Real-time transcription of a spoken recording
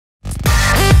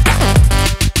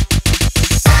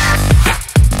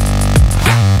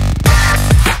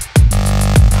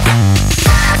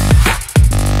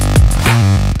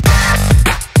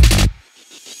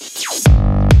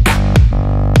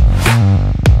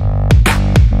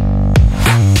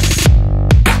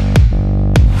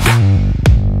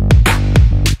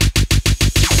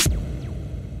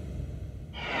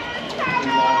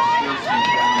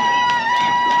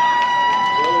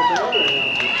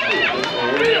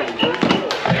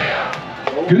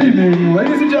Good evening,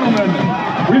 ladies and gentlemen.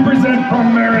 We present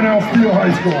from Marinell Steel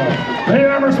High School, the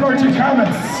Amherst Marching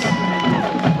Comets.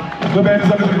 The band is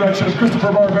under the direction of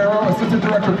Christopher Barbero, Assistant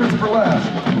Director Christopher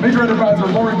Lash, Major Ed Advisor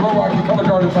Lori Blowrock, and Color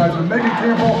Guard Advisor Megan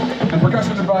Campbell, and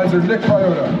Percussion Advisor Nick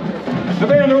Priota. The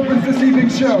band opens this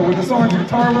evening's show with a song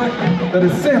Guitar Lick that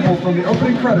is sampled from the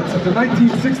opening credits of the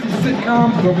 1960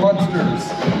 sitcom The Munsters.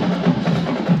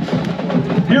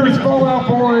 Here is Fallout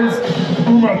Boy's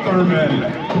Uma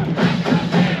Thurman.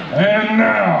 And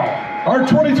now, our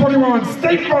 2021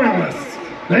 state finalists,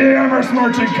 the Amherst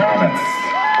Marching Comets.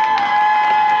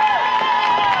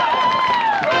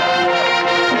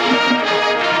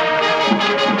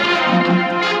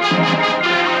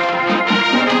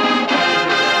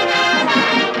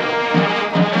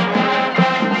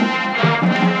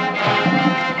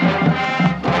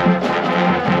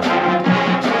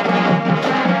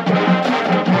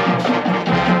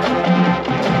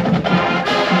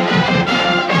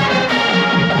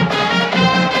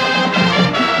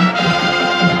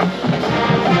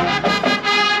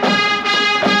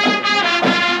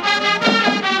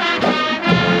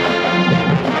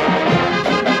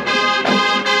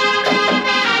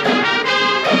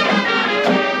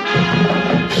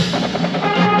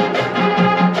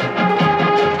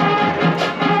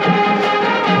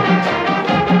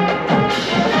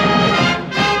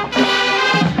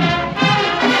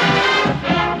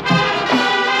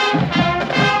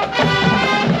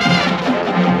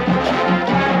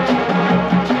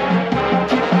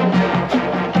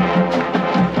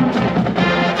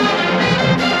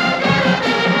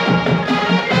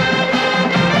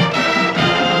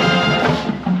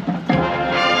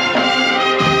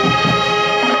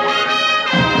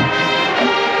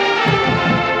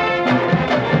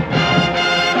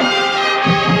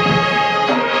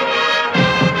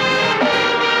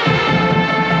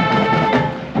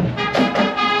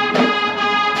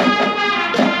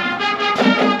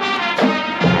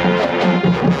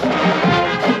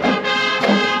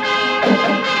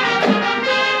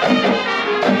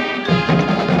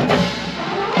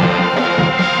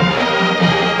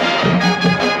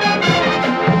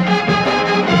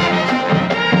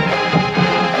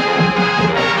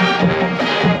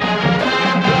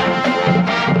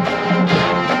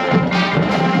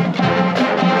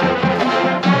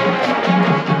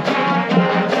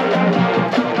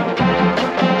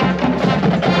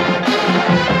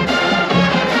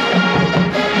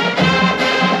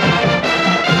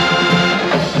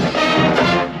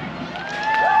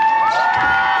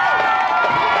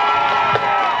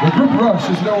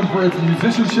 Is known for its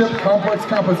musicianship, complex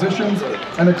compositions,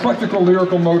 and eclectical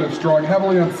lyrical motives, drawing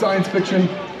heavily on science fiction,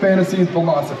 fantasy, and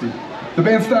philosophy. The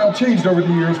band's style changed over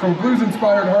the years from a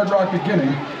blues-inspired hard rock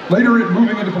beginning, later it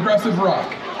moving into progressive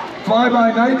rock. Fly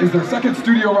By Night is their second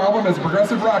studio album as a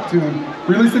progressive rock tune,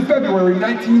 released in February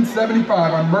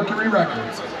 1975 on Mercury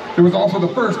Records. It was also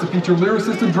the first to feature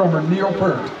lyricist and drummer Neil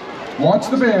Peart. Watch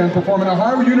the band perform an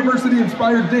Ohio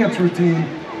University-inspired dance routine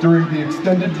during the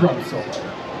extended drum solo.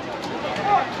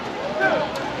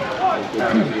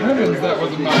 Good heavens, that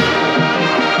was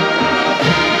enough.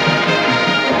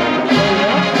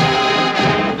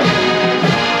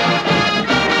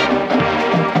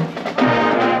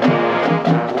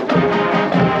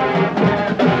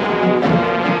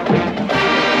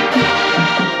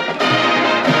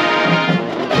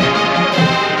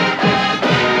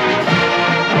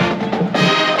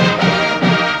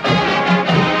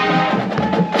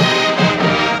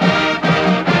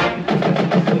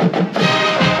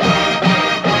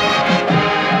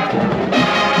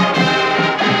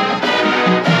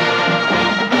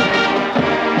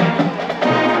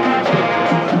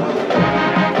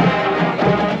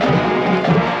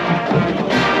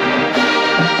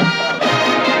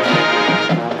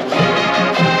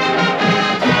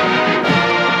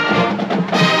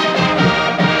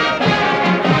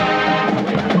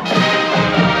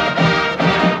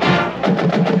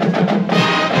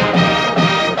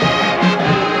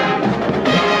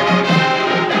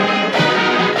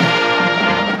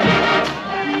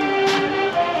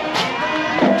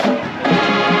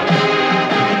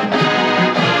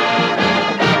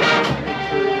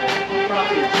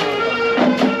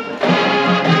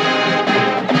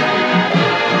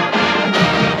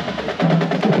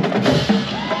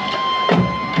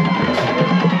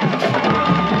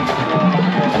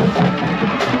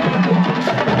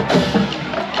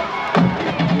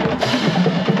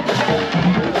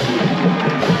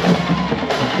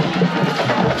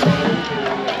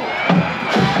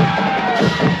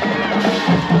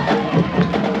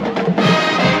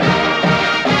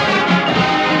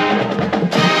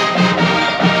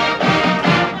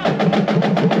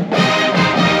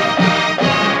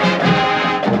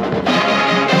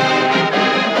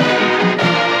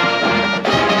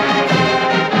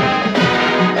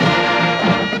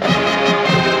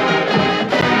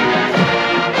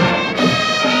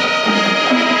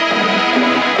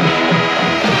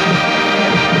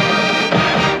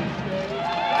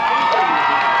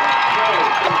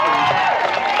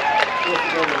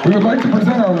 We would like to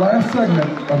present our last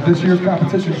segment of this year's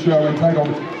competition show entitled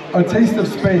A Taste of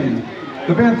Spain.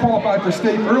 The band qualified for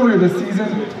state earlier this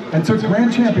season and took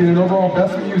grand champion in overall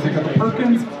best music at the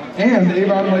Perkins and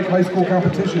Avon Lake High School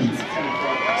competitions.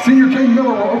 Senior King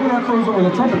Miller will open our cruiser with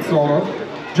a trumpet solo.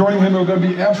 Joining him will then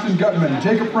be Ashton Gutman,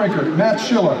 Jacob Frankert, Matt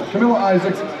Schiller, Camilla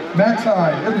Isaacs, Max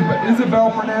Hyde, Isabel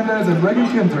Fernandez, and Reagan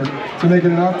Kinzer to make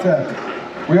it an octet.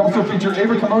 We also feature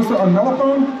Ava Camosa on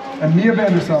mellophone and Mia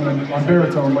Vanderselman on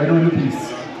baritone later in the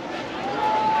piece.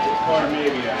 Or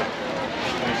maybe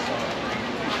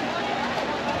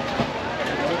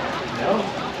no?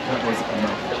 That was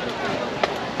enough.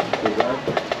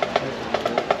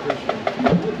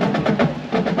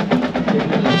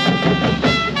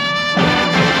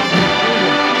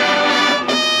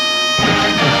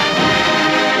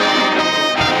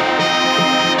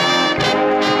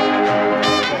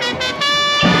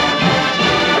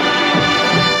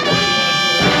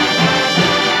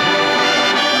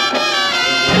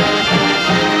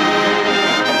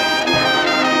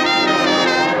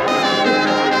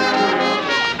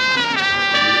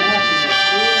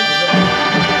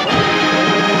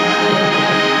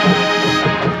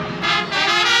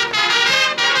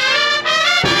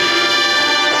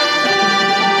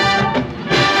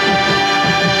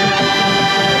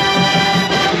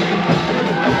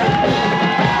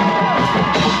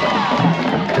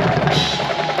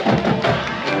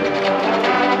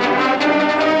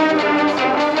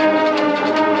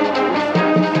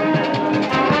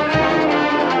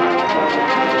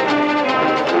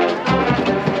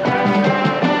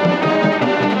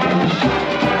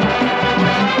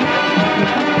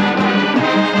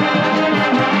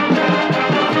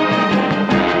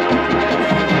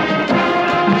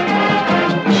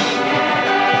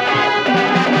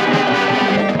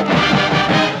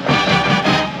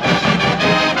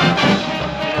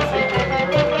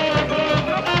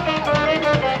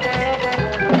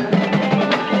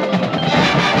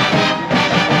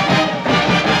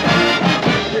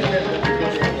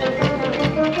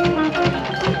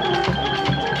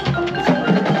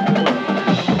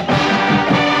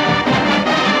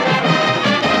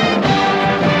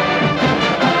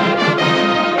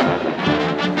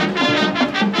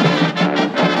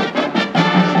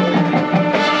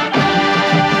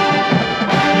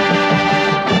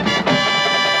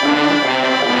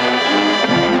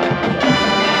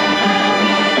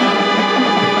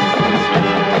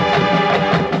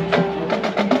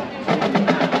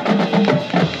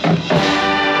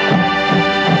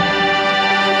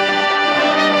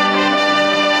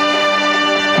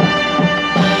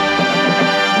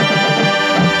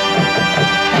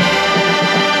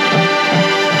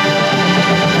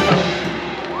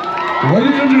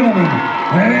 Ladies and gentlemen,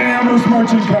 Amherst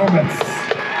Marching Comets.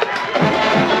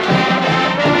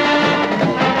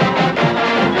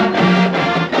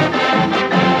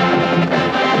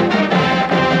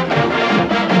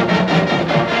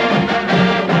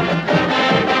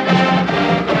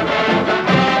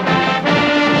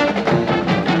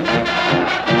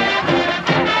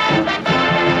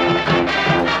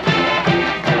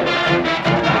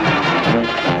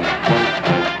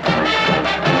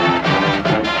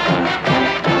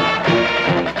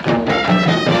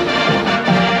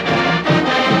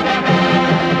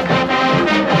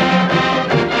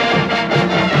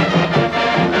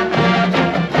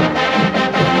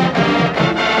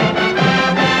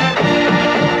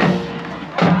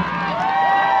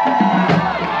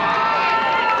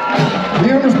 The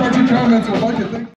Amherst Marching Comets would like